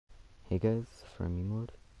Hey guys, from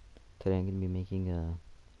Mode. Today I'm going to be making a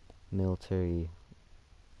military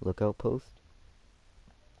lookout post.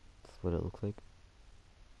 That's what it looks like.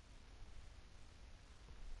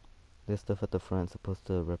 This stuff at the front is supposed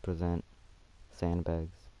to represent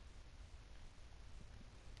sandbags.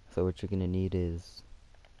 So what you're going to need is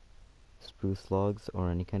spruce logs or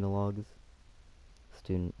any kind of logs,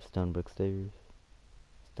 stone brick stairs,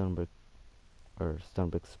 stone brick or stone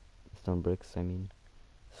bricks, stone bricks I mean,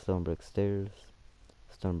 stone brick stairs,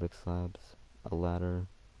 stone brick slabs, a ladder,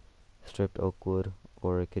 stripped oak wood,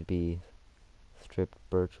 or it could be stripped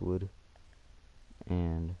birch wood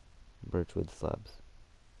and birch wood slabs.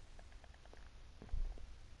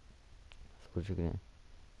 So what you're gonna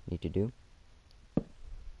need to do, you're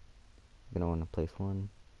gonna want to place one,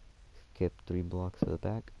 skip 3 blocks to the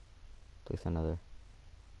back, place another.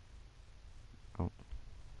 Oh,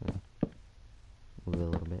 move it a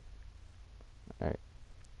little bit. Alright,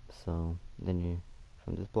 so then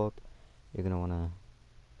from this block, you're gonna want to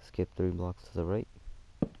skip 3 blocks to the right,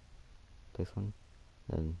 place one,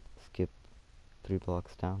 then skip 3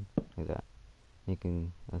 blocks down, like that,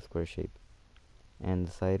 making a square shape. And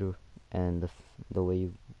the side and the way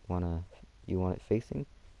you want it facing,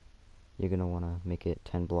 you're gonna want to make it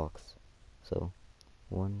 10 blocks. So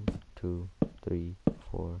 1, 2, 3,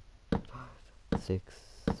 4, 5, 6,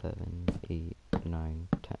 7, 8, 9,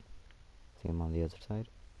 10. Same on the other side.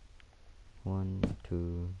 1,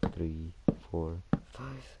 2, 3, 4, 5,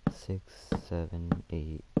 6, 7,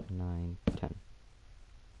 8, 9, 10.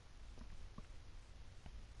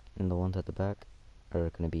 And the ones at the back are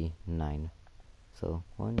gonna be 9. So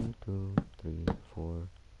 1, 2, 3, 4,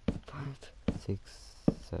 5, 6,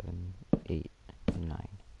 7, 8, 9.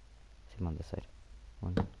 Same on this side.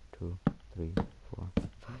 1, 2, 3, 4,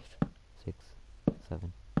 5, 6,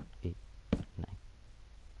 7, 8, 9.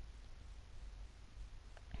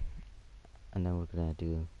 And then we're gonna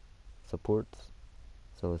do supports.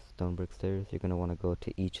 So with stone brick stairs, you're gonna want to go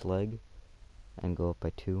to each leg and go up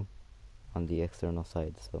by 2 on the external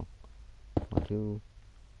side. So 1, 2,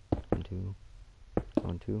 1, 2,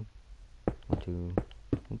 1, 2, 1, 2,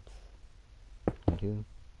 oops, 1, 2,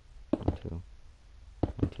 1, 2,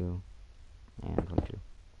 1, 2, and 1, 2.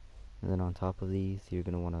 And then on top of these, you're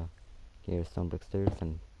gonna want to get your stone brick stairs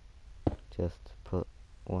and just put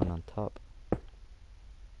one on top.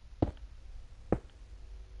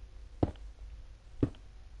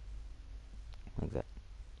 Like that.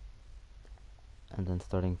 And then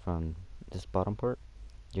starting from this bottom part,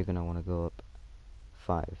 you're gonna want to go up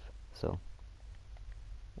 5. So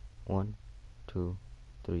 1, 2,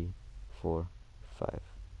 3, 4, 5.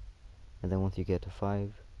 And then once you get to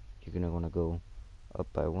 5, you're gonna want to go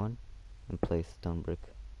up by 1 and place stone brick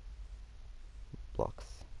blocks,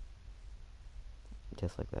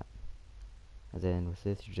 just like that. And then with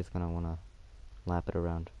this, you're just gonna want to lap it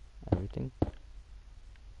around everything,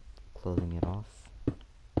 closing it off.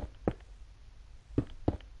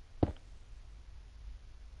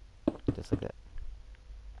 Just like that.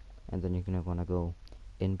 And then you're gonna want to go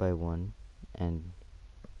in by 1 and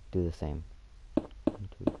do the same. 1,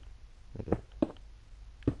 2, like that.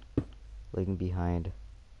 Leaving behind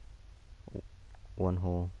one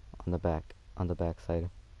hole on the back side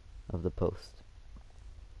of the post.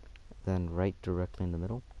 Then right directly in the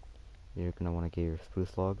middle, you're gonna want to get your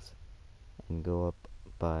spruce logs and go up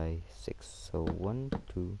by 6. So 1,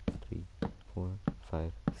 2, 3, 4,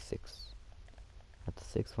 5, 6. At the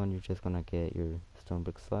 6th one, you're just gonna get your stone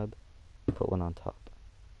brick slab, put one on top.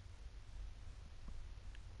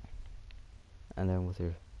 And then with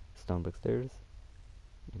your stone brick stairs,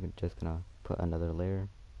 you're just gonna put another layer,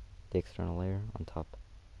 the external layer, on top,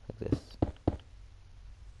 like this,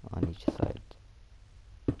 on each side.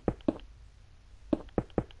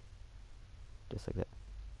 Just like that.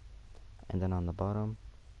 And then on the bottom,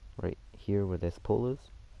 right here where this pole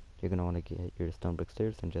is, you're gonna want to get your stone brick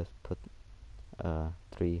stairs and just put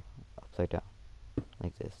 3 upside down,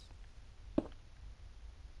 like this.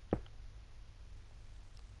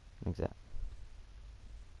 Like that.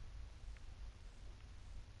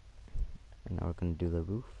 And now we're going to do the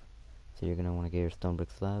roof. So you're going to want to get your stone brick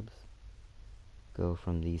slabs, go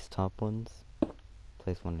from these top ones,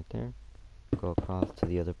 place one right there, go across to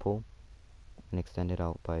the other pole, and extend it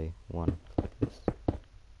out by 1, like this.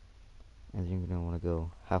 And then you're going to want to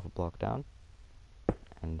go half a block down,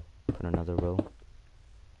 and put another row,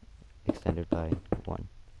 extended by 1,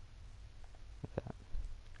 like that.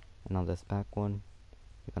 And on this back one,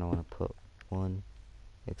 you're going to want to put 1,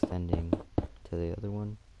 extending to the other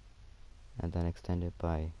one, and then extend it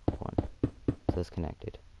by 1, so it's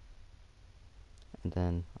connected. And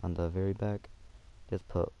then on the very back, just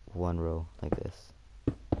put 1 row like this,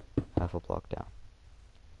 half half a block down.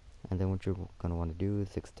 And then what you're going to want to do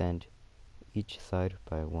is extend each side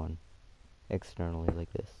by one externally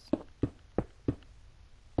like this.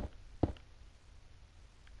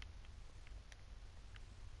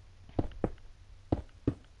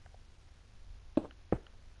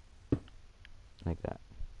 Like that.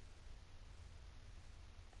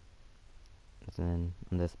 And then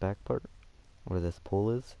on this back part, where this pole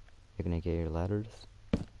is, you're going to get your ladders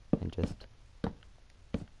and just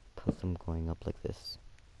put them going up like this.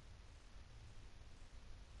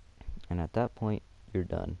 And at that point, you're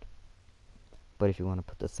done. But if you want to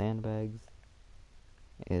put the sandbags,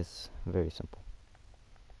 it's very simple.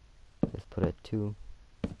 Just put a 2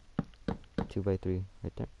 by 3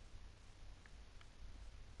 right there.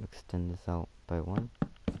 Extend this out by 1.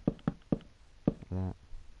 Like that.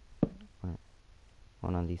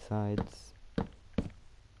 One on these sides.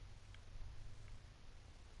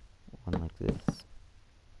 One like this.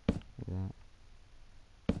 Like that.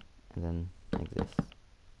 And then like this.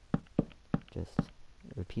 Just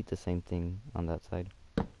repeat the same thing on that side.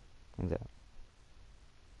 Like that.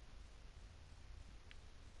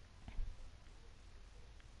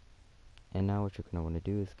 And now what you're going to want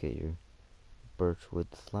to do is get your birch wood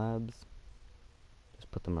slabs. Just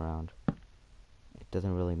put them around. It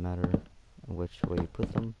doesn't really matter which way you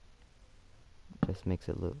put them. It just makes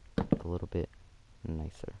it look a little bit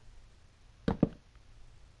nicer.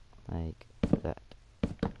 Like that.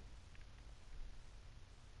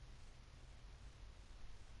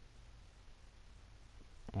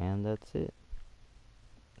 And that's it.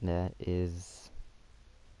 That is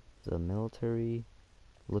the military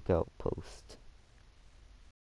lookout post.